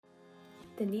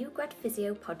The New Grad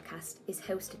Physio podcast is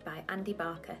hosted by Andy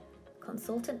Barker,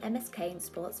 consultant MSK and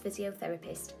sports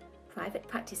physiotherapist, private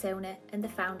practice owner and the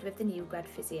founder of the New Grad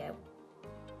Physio.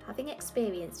 Having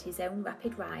experienced his own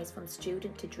rapid rise from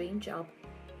student to dream job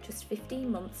just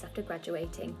 15 months after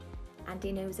graduating,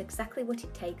 Andy knows exactly what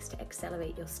it takes to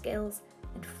accelerate your skills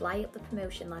and fly up the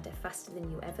promotion ladder faster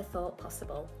than you ever thought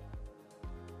possible.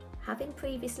 Having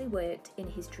previously worked in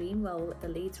his dream role at the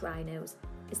Leeds Rhinos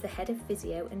as the head of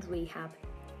physio and rehab,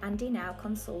 Andy now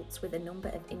consults with a number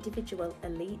of individual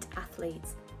elite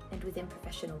athletes and within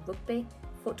professional rugby,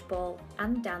 football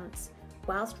and dance,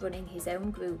 whilst running his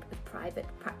own group of private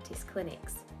practice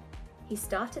clinics. He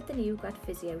started the New Grad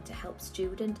Physio to help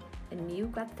student and new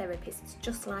grad therapists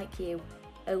just like you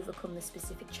overcome the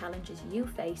specific challenges you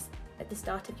face at the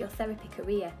start of your therapy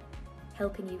career,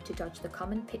 helping you to dodge the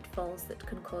common pitfalls that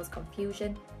can cause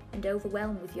confusion and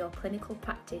overwhelm with your clinical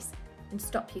practice and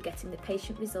stop you getting the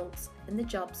patient results and the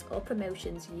jobs or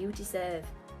promotions you deserve.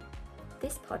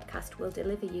 This podcast will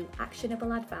deliver you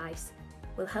actionable advice,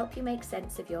 will help you make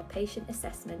sense of your patient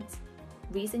assessments,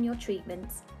 reason your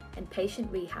treatments and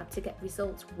patient rehab to get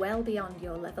results well beyond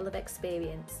your level of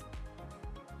experience.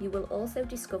 You will also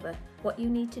discover what you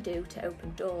need to do to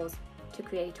open doors, to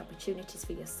create opportunities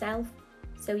for yourself,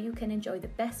 so you can enjoy the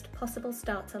best possible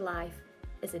start to life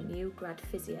as a new grad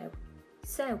physio.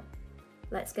 So,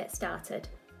 let's get started.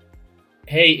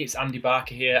 Hey, it's Andy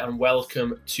Barker here and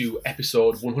welcome to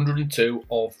episode 102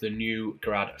 of the New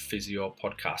Grad Physio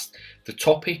podcast. The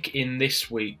topic in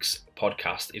this week's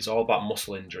podcast is all about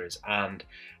muscle injuries and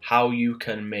how you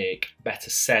can make better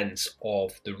sense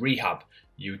of the rehab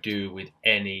you do with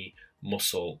any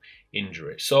muscle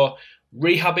injury. So,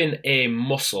 rehabbing a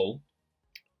muscle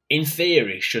in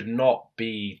theory should not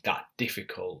be that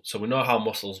difficult. So we know how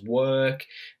muscles work,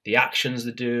 the actions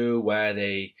they do, where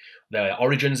their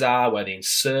origins are, where they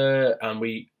insert, and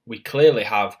we clearly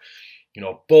have,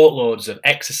 boatloads of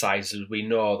exercises we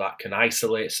know that can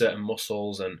isolate certain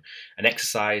muscles and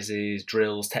exercises,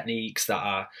 drills, techniques that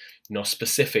are,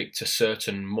 specific to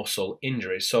certain muscle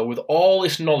injuries. So with all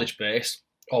this knowledge base,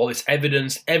 all this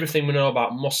evidence, everything we know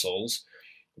about muscles,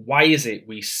 why is it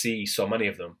we see so many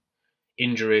of them?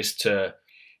 Injuries to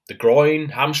the groin,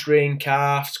 hamstring,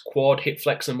 calves, quad, hip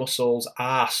flexor muscles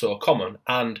are so common,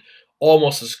 and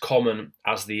almost as common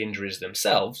as the injuries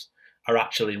themselves are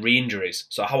actually re-injuries.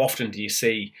 So how often do you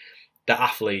see the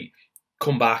athlete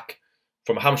come back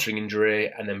from a hamstring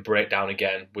injury and then break down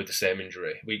again with the same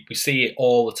injury? We see it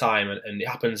all the time, and it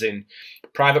happens in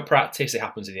private practice, it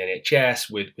happens in the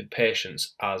NHS with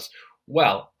patients as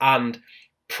well. And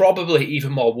probably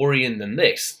even more worrying than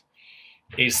this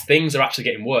is things are actually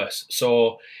getting worse.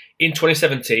 So in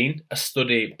 2017, a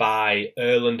study by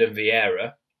Erland and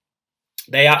Vieira,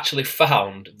 they actually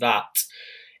found that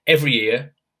every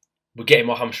year we're getting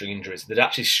more hamstring injuries. They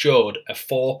actually showed a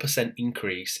 4%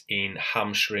 increase in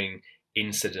hamstring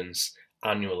incidence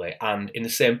annually. And in the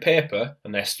same paper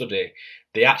and their study,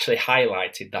 they actually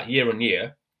highlighted that year on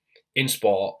year in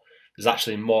sport, there's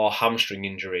actually more hamstring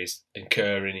injuries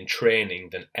occurring in training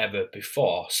than ever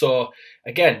before. So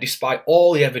again, despite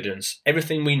all the evidence,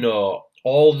 everything we know,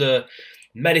 all the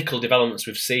medical developments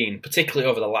we've seen, particularly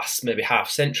over the last maybe half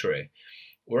century,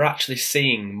 we're actually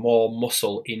seeing more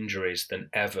muscle injuries than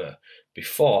ever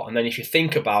before. And then if you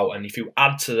think about, and if you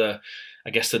add to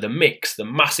the mix, the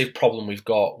massive problem we've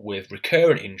got with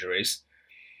recurrent injuries,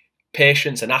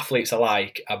 patients and athletes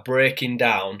alike are breaking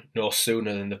down no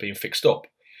sooner than they're being fixed up.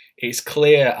 It's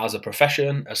clear as a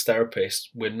profession, as therapists,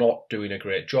 we're not doing a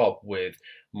great job with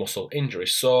muscle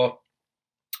injuries. So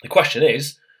the question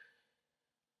is,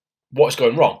 what's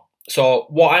going wrong? So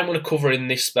what I'm going to cover in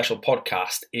this special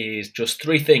podcast is just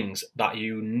 3 things that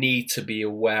you need to be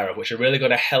aware of, which are really going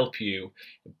to help you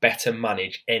better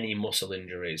manage any muscle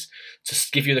injuries, to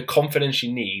give you the confidence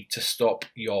you need to stop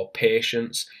your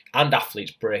patients and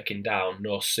athletes breaking down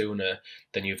no sooner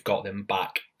than you've got them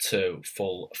back to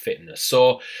full fitness.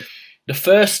 So the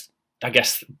first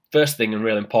thing and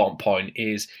really important point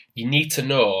is you need to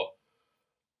know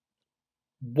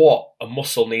what a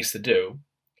muscle needs to do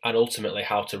and ultimately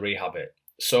how to rehab it.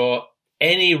 So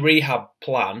any rehab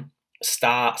plan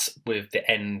starts with the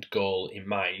end goal in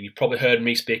mind. You've probably heard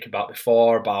me speak about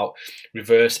before about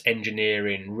reverse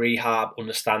engineering rehab,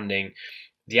 understanding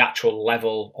the actual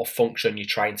level of function you're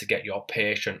trying to get your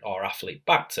patient or athlete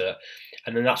back to.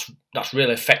 And then that's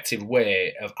really effective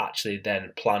way of actually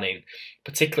then planning,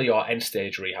 particularly your end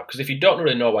stage rehab. Because if you don't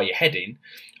really know where you're heading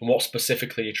and what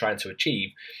specifically you're trying to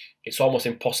achieve, it's almost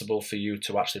impossible for you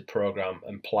to actually program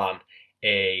and plan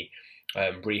a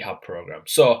rehab program.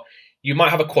 So you might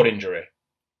have a quad injury.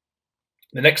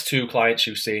 the next two clients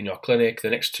you see in your clinic, the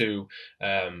next two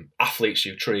athletes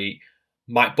you treat,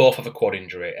 might both have a quad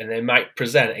injury, and they might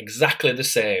present exactly the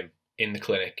same in the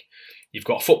clinic. You've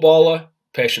got a footballer,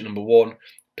 patient number 1,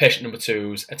 patient number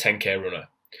 2's a 10k runner.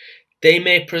 They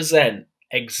may present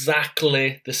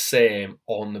exactly the same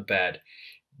on the bed.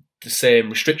 The same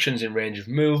restrictions in range of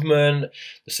movement,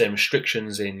 the same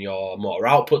restrictions in your motor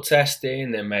output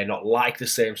testing. They may not like the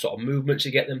same sort of movements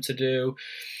you get them to do.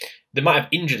 They might have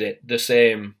injured it the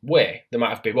same way. They might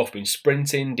have both been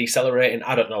sprinting, decelerating.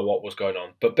 I don't know what was going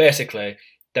on. But basically,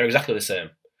 they're exactly the same.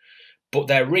 But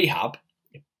their rehab,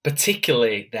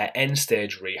 particularly their end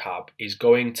stage rehab, is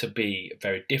going to be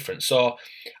very different. So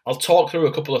I'll talk through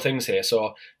a couple of things here.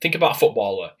 So think about a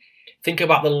footballer. Think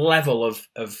about the level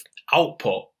of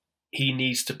output he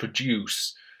needs to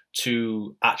produce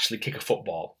to actually kick a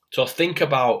football. So think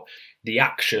about the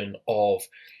action of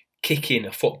kicking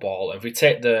a football. If we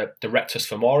take the rectus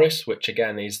femoris, which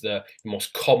again is the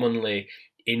most commonly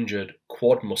injured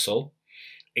quad muscle,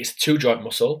 it's a 2-joint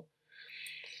muscle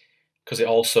because it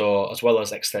also, as well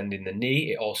as extending the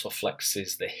knee, it also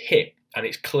flexes the hip. And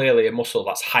it's clearly a muscle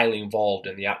that's highly involved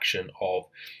in the action of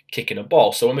kicking a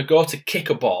ball. So when we go to kick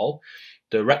a ball,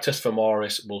 the rectus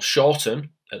femoris will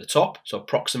shorten at the top, so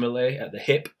proximally at the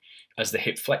hip as the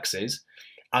hip flexes,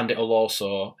 and it will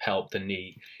also help the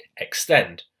knee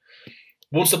extend.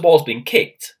 Once the ball's been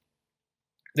kicked,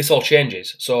 this all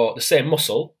changes. So the same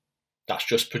muscle that's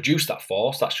just produced that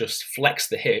force, that's just flexed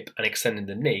the hip and extended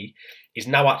the knee, is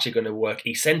now actually going to work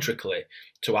eccentrically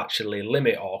to actually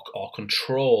limit or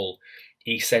control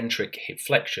eccentric hip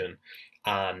flexion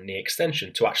and knee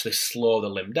extension to actually slow the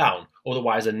limb down.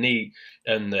 Otherwise, the knee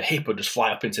and the hip would just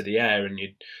fly up into the air, and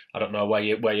I don't know where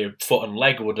your foot and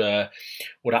leg would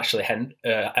actually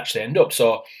end up.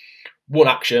 So one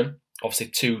action, obviously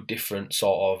two different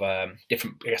sort of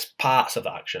parts of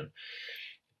the action.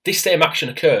 This same action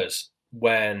occurs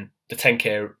when the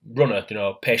 10k runner,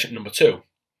 patient number 2,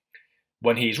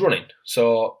 when he's running.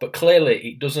 So, but clearly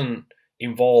it doesn't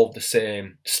involve the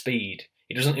same speed.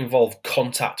 It doesn't involve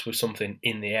contact with something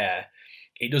in the air.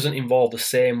 It doesn't involve the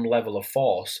same level of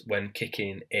force when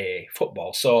kicking a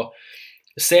football. So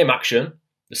the same action,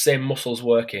 the same muscles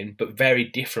working, but very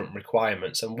different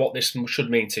requirements. And what this should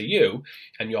mean to you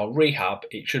and your rehab,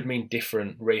 it should mean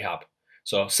different rehab.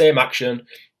 So same action,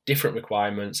 different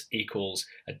requirements equals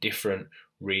a different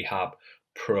rehab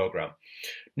program.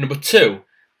 Number 2,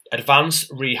 advance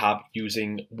rehab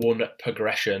using one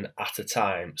progression at a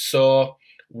time. So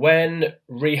when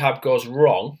rehab goes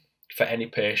wrong for any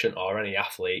patient or any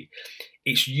athlete,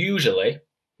 it's usually,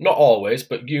 not always,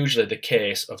 but usually the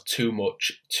case of too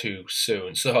much too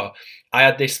soon. So I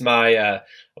had this, I'm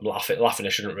laughing, I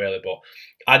shouldn't really, but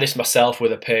I had this myself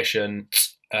with a patient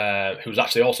who's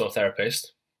actually also a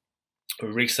therapist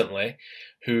recently,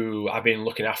 who I've been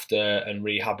looking after and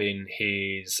rehabbing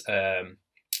his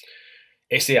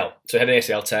ACL. So he had an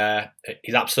ACL tear.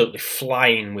 He's absolutely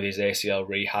flying with his ACL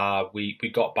rehab. We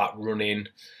got back running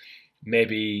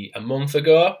maybe a month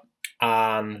ago,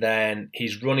 and then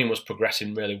his running was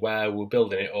progressing really well. We were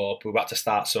building it up. We were about to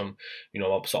start some,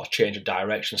 sort of change of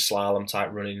direction, slalom type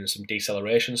running and some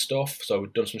deceleration stuff. So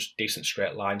we'd done some decent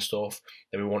straight line stuff.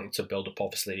 Then we wanted to build up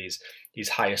obviously his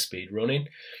higher speed running.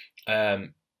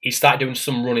 He started doing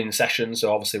some running sessions.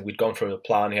 So obviously we'd gone through the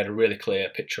plan. He had a really clear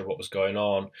picture of what was going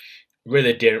on.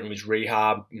 Really adherent with his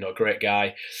rehab, great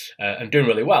guy, and doing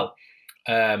really well.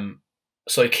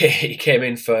 So he came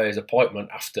in for his appointment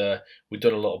after we'd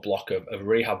done a little block of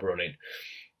rehab running,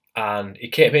 and he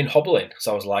came in hobbling.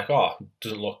 So I was like,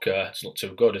 doesn't look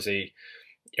too good. Has he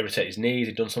irritated his knees?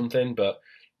 He'd done something, but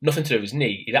nothing to do with his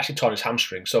knee. He'd actually torn his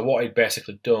hamstring. So what he'd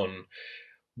basically done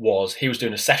was he was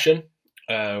doing a session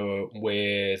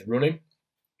with running,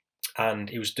 and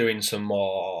he was doing some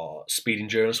more speed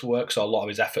endurance work. So a lot of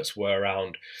his efforts were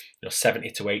around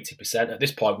 70 to 80%. At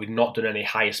this point, we'd not done any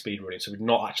higher speed running, so we'd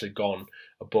not actually gone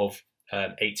above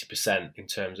 80% in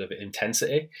terms of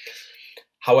intensity.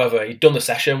 However, he'd done the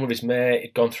session with his mate.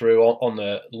 He'd gone through on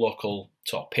the local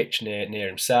sort of pitch near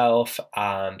himself,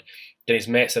 and then his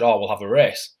mate said, we'll have a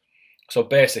race. So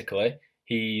basically,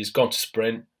 he's gone to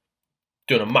sprint,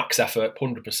 done a max effort,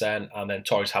 100%, and then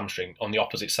tore his hamstring on the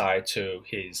opposite side to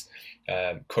his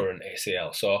current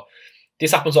ACL. So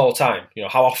this happens all the time.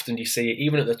 How often do you see it,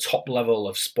 even at the top level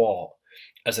of sport,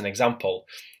 as an example,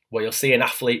 where you'll see an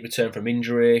athlete return from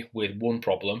injury with one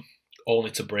problem,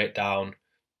 only to break down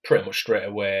pretty much straight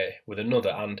away with another.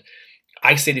 And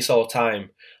I see this all the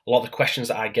time. A lot of the questions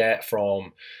that I get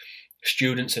from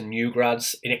students and new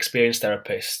grads, inexperienced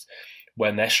therapists,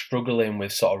 when they're struggling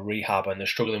with sort of rehab and they're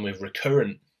struggling with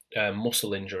recurrent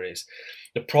muscle injuries,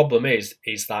 The problem is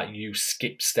that you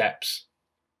skip steps,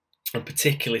 and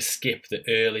particularly skip the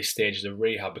early stages of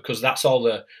rehab, because that's all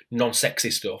the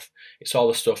non-sexy stuff. It's all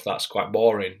the stuff that's quite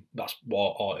boring. That's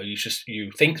what, or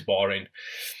you think's boring.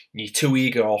 You're too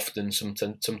eager often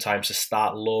sometimes to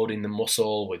start loading the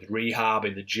muscle with rehab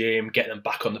in the gym, get them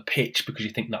back on the pitch because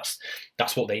you think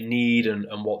that's what they need and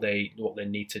what they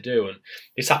need to do. And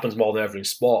this happens more than ever in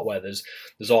sport, where there's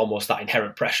almost that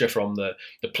inherent pressure from the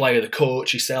player, the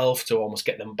coach yourself, to almost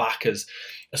get them back as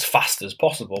fast as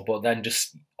possible. But then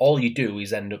just all you do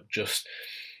is end up just,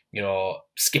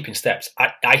 skipping steps.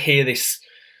 I hear this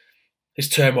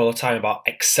term all the time about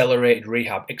accelerated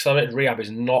rehab. Accelerated rehab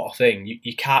is not a thing.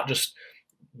 You can't just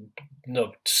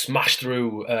smash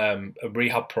through a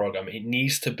rehab program. It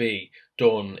needs to be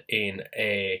done in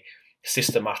a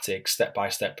systematic,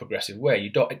 step-by-step, progressive way. You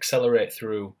don't accelerate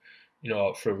through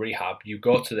rehab. You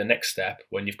go to the next step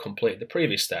when you've completed the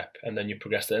previous step, and then you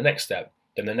progress to the next step,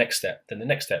 then the next step, then the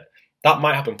next step. That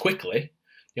might happen quickly.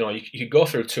 You could go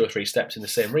through 2 or 3 steps in the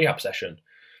same rehab session,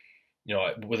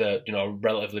 with a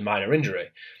relatively minor injury,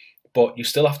 but you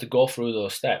still have to go through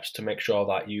those steps to make sure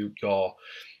that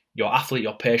your athlete,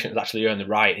 your patient, has actually earned the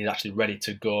right and is actually ready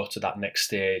to go to that next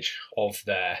stage of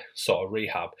their sort of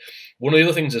rehab. One of the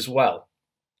other things as well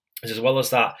as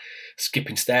that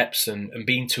skipping steps and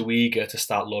being too eager to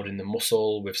start loading the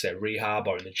muscle with, say, rehab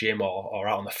or in the gym or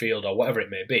out on the field or whatever it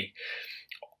may be,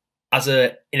 as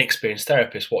an inexperienced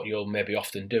therapist, what you'll maybe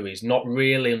often do is not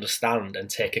really understand and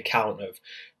take account of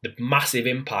the massive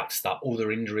impacts that other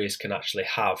injuries can actually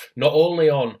have, not only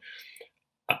on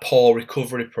a poor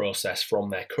recovery process from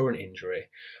their current injury,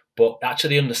 but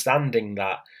actually understanding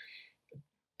that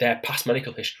their past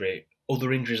medical history,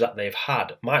 other injuries that they've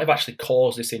had, might have actually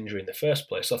caused this injury in the first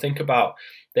place. So think about,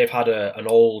 they've had an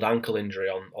old ankle injury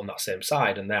on that same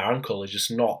side, and their ankle is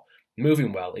just not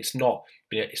moving well. It's not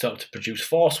to produce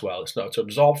force well. It's not to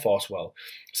absorb force well.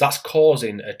 So that's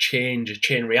causing a chain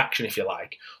reaction, if you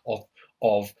like,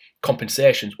 of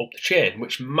compensations up the chain,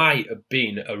 which might have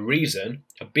been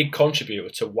a big contributor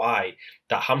to why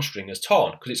that hamstring is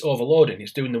torn, because it's overloading.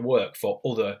 It's doing the work for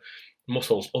other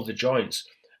muscles, other joints,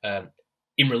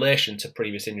 in relation to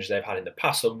previous injuries they've had in the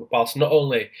past. So whilst not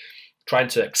only trying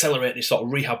to accelerate this sort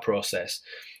of rehab process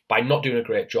by not doing a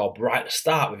great job right at the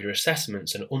start with your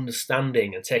assessments and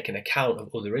understanding and taking account of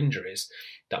other injuries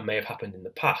that may have happened in the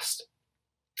past,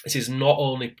 this is not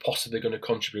only possibly going to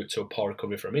contribute to a poor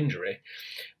recovery from injury,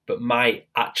 but might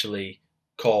actually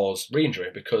cause re-injury,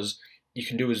 because you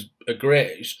can do a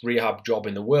great rehab job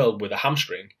in the world with a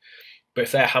hamstring, but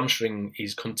if their hamstring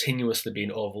is continuously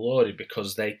being overloaded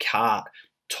because they can't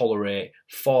tolerate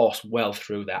force well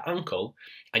through their ankle,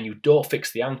 and you don't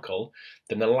fix the ankle,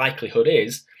 then the likelihood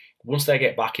is, once they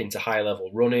get back into high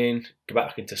level running, get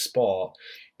back into sport,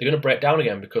 they're going to break down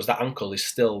again because that ankle is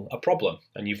still a problem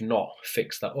and you've not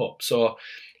fixed that up. So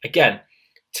again,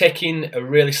 taking a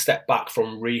really step back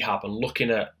from rehab and looking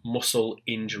at muscle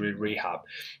injury rehab,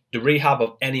 the rehab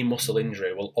of any muscle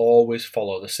injury will always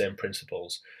follow the same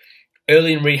principles.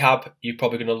 Early in rehab, you're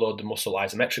probably going to load the muscle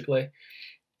isometrically.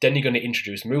 Then you're going to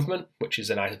introduce movement, which is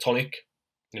an isotonic,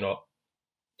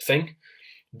 thing.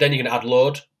 Then you're going to add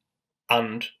load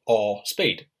and or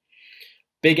speed.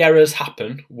 Big errors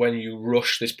happen when you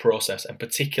rush this process, and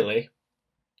particularly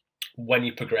when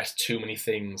you progress too many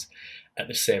things at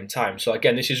the same time. So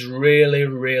again, this is really,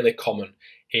 really common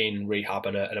in rehab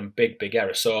and a big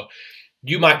error. So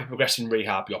you might be progressing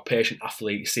rehab, your patient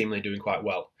athlete is seemingly doing quite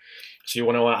well. So you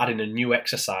want to add in a new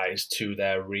exercise to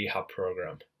their rehab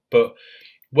program. But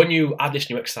when you add this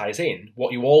new exercise in,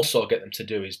 what you also get them to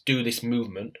do is do this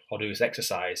movement or do this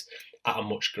exercise at a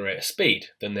much greater speed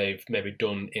than they've maybe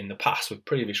done in the past with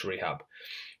previous rehab.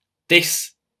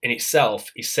 This in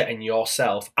itself is setting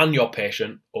yourself and your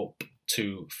patient up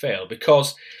to fail,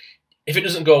 because if it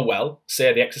doesn't go well,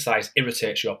 say the exercise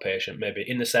irritates your patient, maybe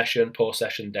in the session,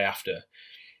 post-session, day after,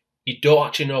 you don't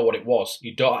actually know what it was.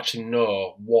 You don't actually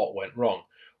know what went wrong.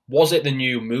 Was it the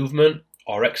new movement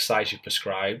or exercise you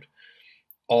prescribed?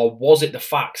 Or was it the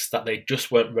fact that they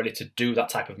just weren't ready to do that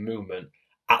type of movement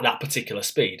at that particular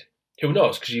speed? Who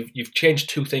knows? Because you've changed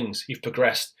two things. You've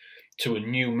progressed to a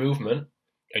new movement,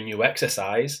 a new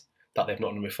exercise that they've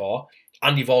not done before,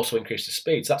 and you've also increased the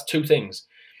speed. So that's two things.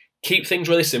 Keep things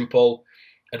really simple,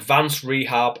 advance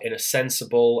rehab in a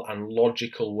sensible and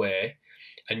logical way,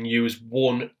 and use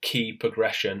one key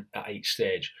progression at each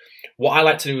stage. What I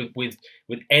like to do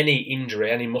with any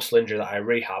injury, any muscle injury that I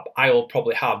rehab, I will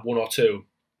probably have one or two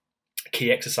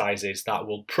key exercises that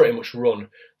will pretty much run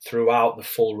throughout the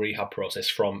full rehab process,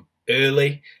 from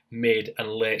early, mid and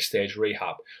late stage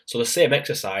rehab. So the same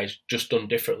exercise, just done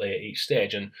differently at each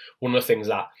stage. And one of the things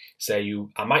that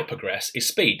I might progress is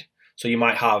speed. So you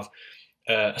might have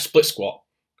a split squat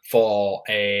for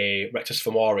a rectus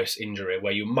femoris injury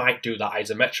where you might do that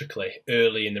isometrically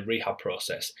early in the rehab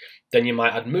process. Then you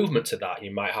might add movement to that.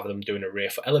 You might have them doing a rear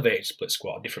foot elevated split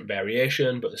squat, a different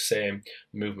variation, but the same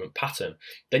movement pattern.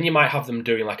 Then you might have them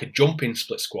doing like a jumping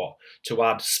split squat to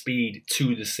add speed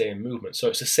to the same movement. So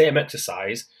it's the same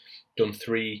exercise done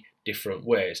 3 different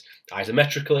ways: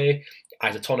 isometrically,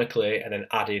 isotonically, and then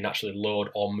adding actually load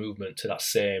or movement to that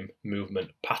same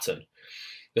movement pattern.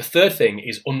 The third thing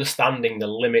is understanding the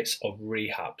limits of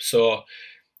rehab. So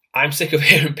I'm sick of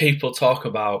hearing people talk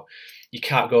about you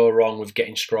can't go wrong with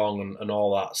getting strong and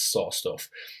all that sort of stuff.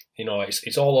 You know,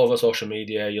 it's all over social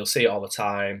media. You'll see it all the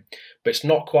time, but it's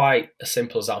not quite as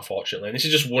simple as that, unfortunately. And this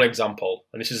is just one example,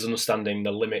 and this is understanding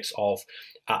the limits of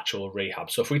actual rehab.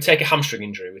 So if we take a hamstring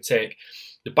injury, we take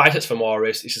the biceps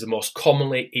femoris. This is the most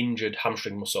commonly injured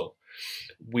hamstring muscle.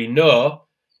 We know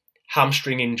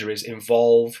hamstring injuries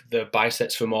involve the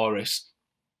biceps femoris,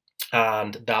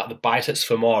 and that the biceps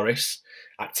femoris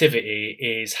activity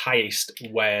is highest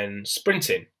when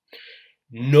sprinting.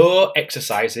 No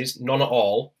exercises, none at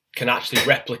all, can actually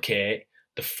replicate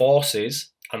the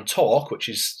forces and torque, which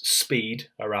is speed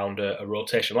around a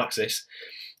rotational axis,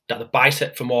 that the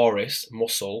biceps femoris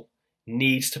muscle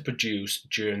needs to produce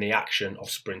during the action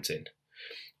of sprinting.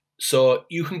 So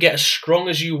you can get as strong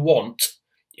as you want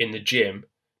in the gym,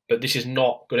 but this is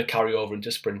not going to carry over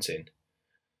into sprinting.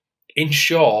 In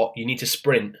short, you need to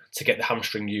sprint to get the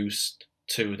hamstring used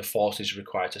to the forces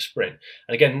required to sprint.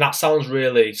 And again, that sounds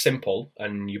really simple,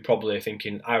 and you're probably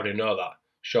thinking, I already know that.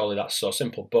 Surely that's so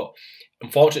simple. But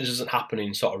unfortunately, this doesn't happen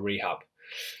in sort of rehab.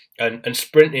 And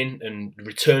sprinting and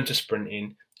return to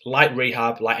sprinting, like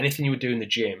rehab, like anything you would do in the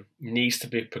gym, needs to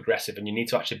be progressive, and you need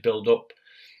to actually build up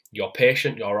your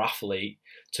patient, your athlete,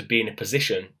 to be in a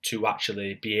position to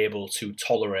actually be able to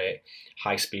tolerate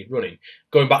high-speed running.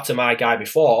 Going back to my guy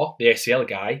before, the ACL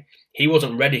guy, he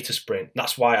wasn't ready to sprint.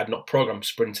 That's why I'd not programmed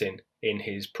sprinting in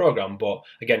his program. But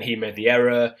again, he made the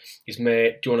error. His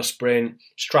mate, do you want to sprint?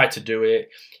 Just tried to do it.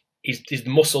 His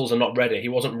muscles are not ready. He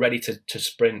wasn't ready to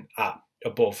sprint at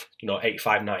above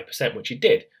 85, 90%, which he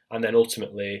did. And then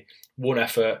ultimately, one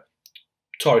effort,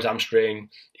 tore his hamstring.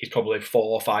 He's probably 4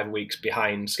 or 5 weeks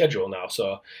behind schedule now.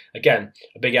 So again,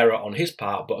 a big error on his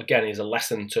part, but again, is a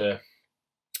lesson to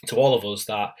all of us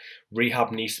that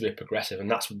rehab needs to be progressive, and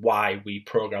that's why we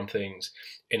program things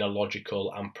in a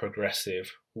logical and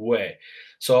progressive way.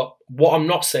 So what I'm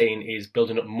not saying is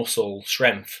building up muscle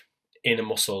strength in a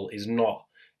muscle is not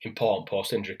important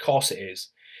post-injury. Of course it is.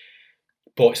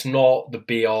 But it's not the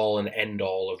be-all and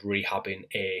end-all of rehabbing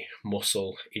a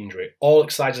muscle injury. All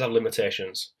exercises have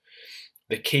limitations.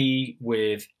 The key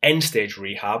with end-stage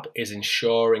rehab is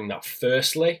ensuring that,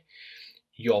 firstly,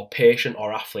 your patient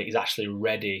or athlete is actually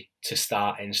ready to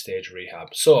start end-stage rehab.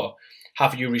 So,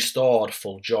 have you restored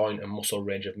full joint and muscle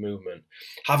range of movement?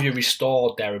 Have you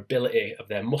restored their ability of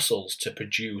their muscles to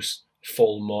produce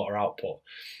full motor output?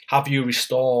 Have you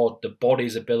restored the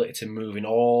body's ability to move in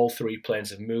all 3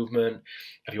 planes of movement?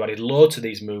 Have you added load to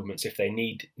these movements if they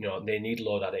need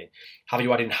load adding? Have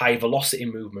you added high velocity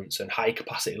movements and high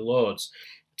capacity loads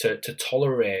to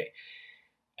tolerate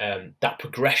that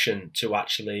progression to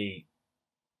actually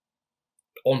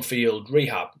on-field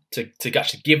rehab, to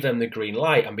actually give them the green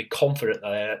light and be confident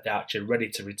that they're actually ready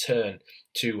to return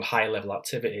to high-level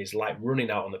activities like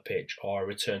running out on the pitch or a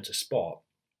return to sport?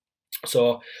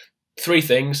 So 3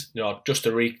 things, just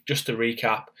to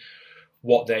recap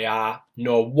what they are: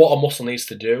 know what a muscle needs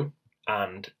to do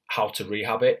and how to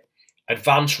rehab it.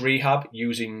 Advanced rehab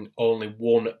using only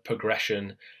one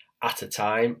progression at a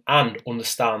time, and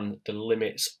understand the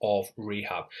limits of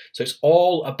rehab. So it's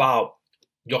all about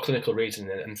your clinical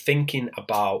reasoning and thinking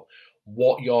about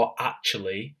what you're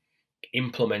actually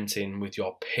implementing with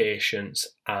your patients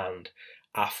and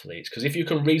athletes. Because if you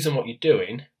can reason what you're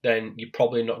doing, then you're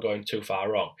probably not going too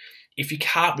far wrong. If you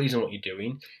can't reason what you're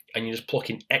doing and you're just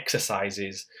plucking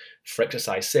exercises for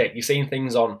exercise sake, you're seeing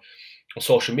things on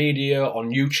social media, on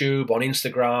YouTube, on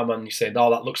Instagram, and you say,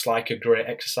 oh, that looks like a great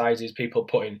exercises. People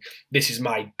putting, this is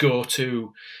my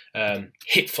go-to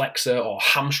hip flexor or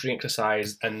hamstring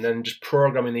exercise, and then just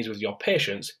programming these with your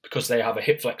patients because they have a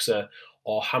hip flexor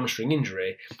or hamstring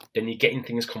injury, then you're getting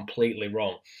things completely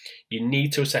wrong. You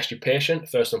need to assess your patient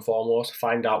first and foremost,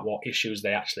 find out what issues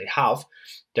they actually have,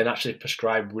 then actually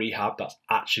prescribe rehab that's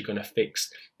actually going to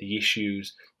fix the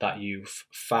issues that you've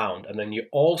found. And then you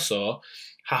also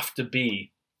have to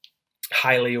be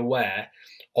highly aware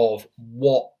of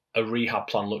what a rehab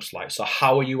plan looks like. So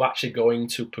how are you actually going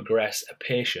to progress a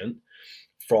patient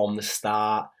from the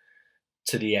start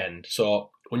to the end?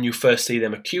 So when you first see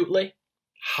them acutely,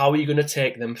 how are you going to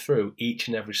take them through each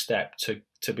and every step to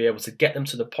be able to get them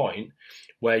to the point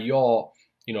where you're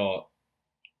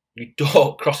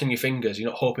crossing your fingers, you're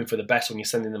not hoping for the best when you're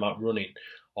sending them out running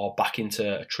or back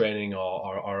into a training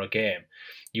or a game.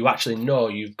 You actually know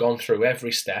you've gone through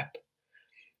every step,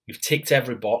 you've ticked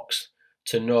every box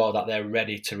to know that they're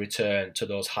ready to return to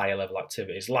those higher level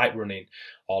activities like running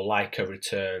or like a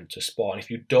return to sport. And if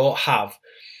you don't have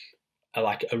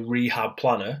a rehab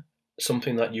planner,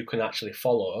 something that you can actually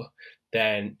follow,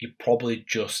 then you're probably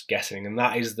just guessing. And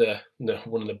that is the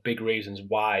one of the big reasons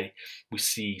why we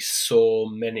see so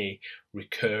many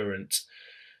recurrent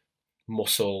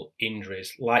muscle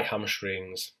injuries like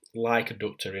hamstrings, like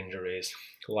adductor injuries,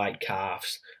 like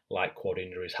calves, like quad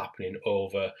injuries happening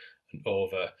over and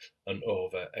over and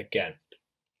over again.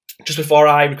 Just before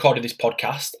I recorded this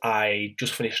podcast, I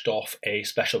just finished off a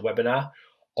special webinar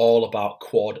all about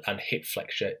quad and hip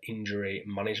flexure injury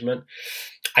management.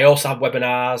 I also have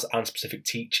webinars and specific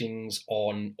teachings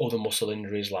on other muscle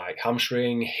injuries like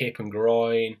hamstring, hip and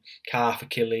groin, calf,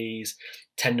 Achilles,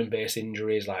 tendon-based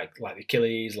injuries like the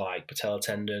Achilles, like patella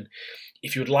tendon.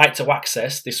 If you would like to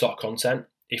access this sort of content,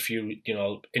 if you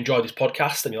enjoy this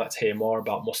podcast and you'd like to hear more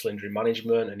about muscle injury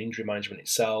management and injury management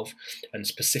itself and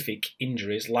specific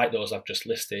injuries like those I've just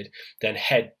listed, then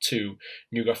head to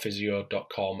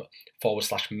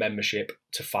newgradphysio.com/membership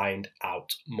to find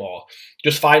out more.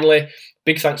 Just finally,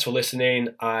 big thanks for listening.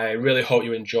 I really hope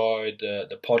you enjoyed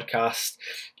the podcast.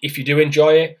 If you do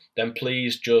enjoy it, then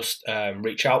please just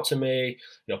reach out to me.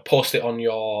 Post it on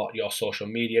your social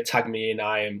media. Tag me in.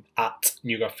 I am at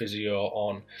newgradphysio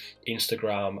on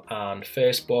Instagram and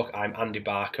Facebook. I'm Andy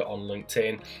Barker on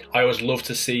LinkedIn. I always love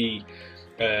to see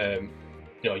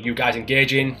you guys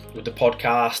engaging with the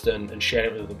podcast and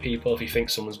sharing it with other people. If you think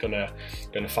someone's gonna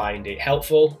find it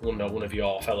helpful, one of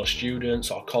your fellow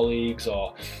students or colleagues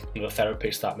or a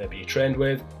therapist that maybe you trained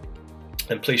with,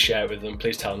 then please share it with them.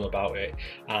 Please tell them about it.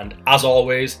 And as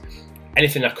always,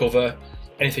 anything I cover,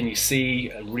 anything you see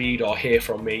and read or hear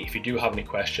from me, if you do have any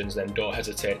questions, then don't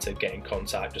hesitate to get in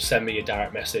contact. Just send me a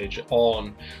direct message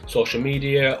on social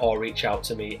media or reach out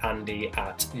to me,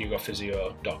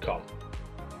 andy@newgradphysio.com.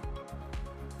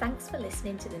 Thanks for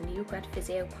listening to the New Grad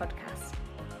Physio podcast.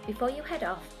 Before you head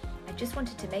off, I just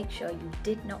wanted to make sure you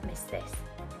did not miss this.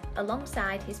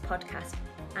 Alongside his podcast,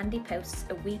 Andy posts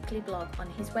a weekly blog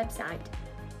on his website,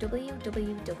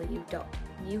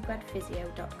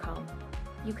 www.newgradphysio.com.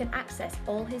 You can access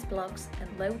all his blogs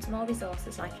and loads more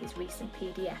resources like his recent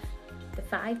PDF, The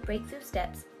 5 Breakthrough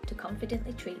Steps to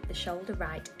Confidently Treat the Shoulder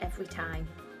Right Every Time,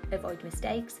 Avoid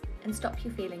Mistakes and Stop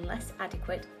You Feeling Less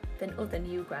Adequate than Other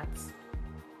New Grads.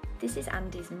 This is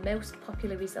Andy's most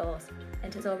popular resource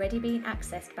and has already been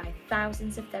accessed by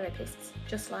thousands of therapists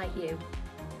just like you.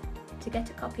 To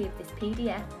get a copy of this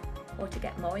PDF or to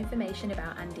get more information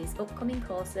about Andy's upcoming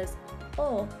courses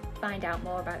or find out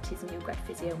more about his New Grad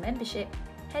Physio membership,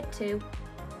 head to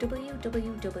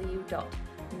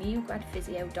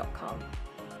www.newgradphysio.com.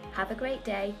 Have a great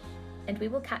day and we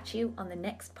will catch you on the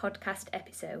next podcast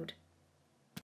episode.